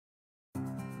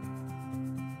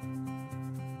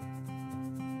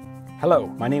Hello,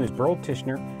 my name is Burl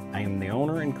Tichenor. I am the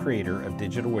owner and creator of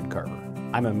Digital Wood Carver.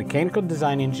 I'm a mechanical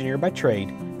design engineer by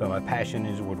trade, but my passion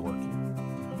is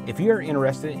woodworking. If you are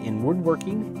interested in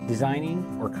woodworking,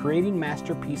 designing, or creating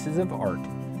masterpieces of art,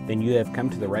 then you have come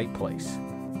to the right place.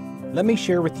 Let me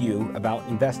share with you about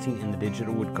investing in the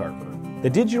Digital Wood Carver. The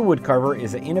Digital Wood Carver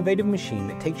is an innovative machine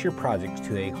that takes your projects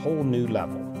to a whole new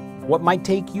level. What might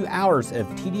take you hours of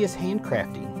tedious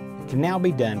handcrafting can now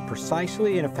be done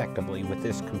precisely and effectively with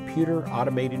this computer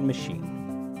automated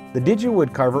machine. The Digital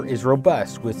Wood Carver is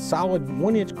robust with solid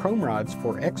 1-inch chrome rods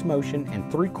for X motion and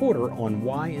 3/4 on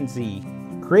Y and Z,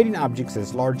 creating objects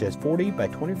as large as 40 by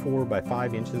 24 by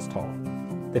 5 inches tall.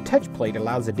 The touch plate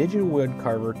allows the Digital Wood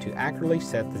Carver to accurately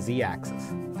set the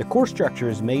Z-axis. The core structure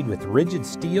is made with rigid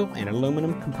steel and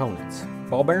aluminum components.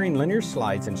 Ball bearing linear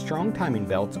slides and strong timing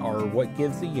belts are what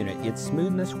gives the unit its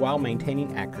smoothness while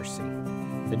maintaining accuracy.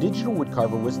 The Digital Wood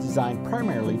Carver was designed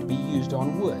primarily to be used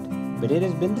on wood, but it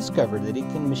has been discovered that it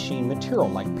can machine material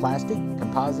like plastic,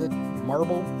 composite,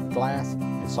 marble, glass,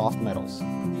 and soft metals.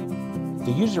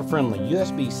 The user-friendly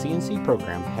USB CNC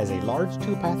program has a large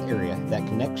toolpath area that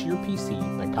connects your PC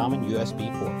by common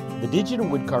USB port. The Digital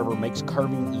Wood Carver makes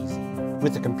carving easy.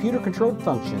 With the computer-controlled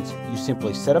functions, you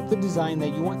simply set up the design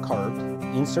that you want carved,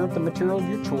 insert the material of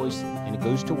your choice, and it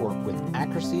goes to work with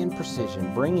accuracy and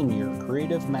precision, bringing your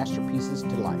creative masterpieces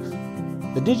to life.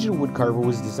 The Digital Wood Carver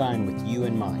was designed with you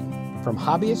in mind. From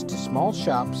hobbyists to small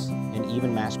shops and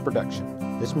even mass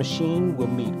production, this machine will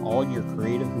meet all your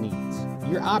creative needs.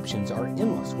 Your options are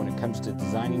endless when it comes to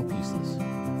designing pieces.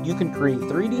 You can create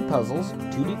 3D puzzles,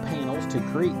 2D panels to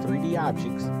create 3D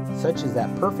objects, such as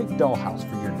that perfect dollhouse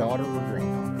for your daughter or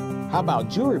granddaughter. How about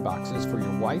jewelry boxes for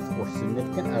your wife or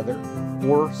significant other,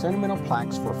 or sentimental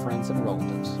plaques for friends and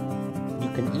relatives? You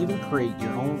can even create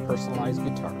your own personalized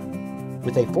guitar.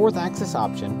 With a 4th axis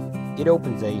option, it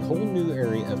opens a whole new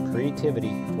area of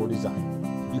creativity for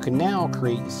design. You can now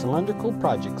create cylindrical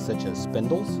projects such as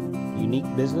spindles,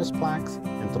 unique business plaques,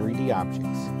 and 3D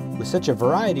objects. With such a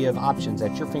variety of options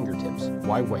at your fingertips,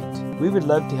 why wait? We would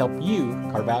love to help you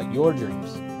carve out your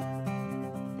dreams.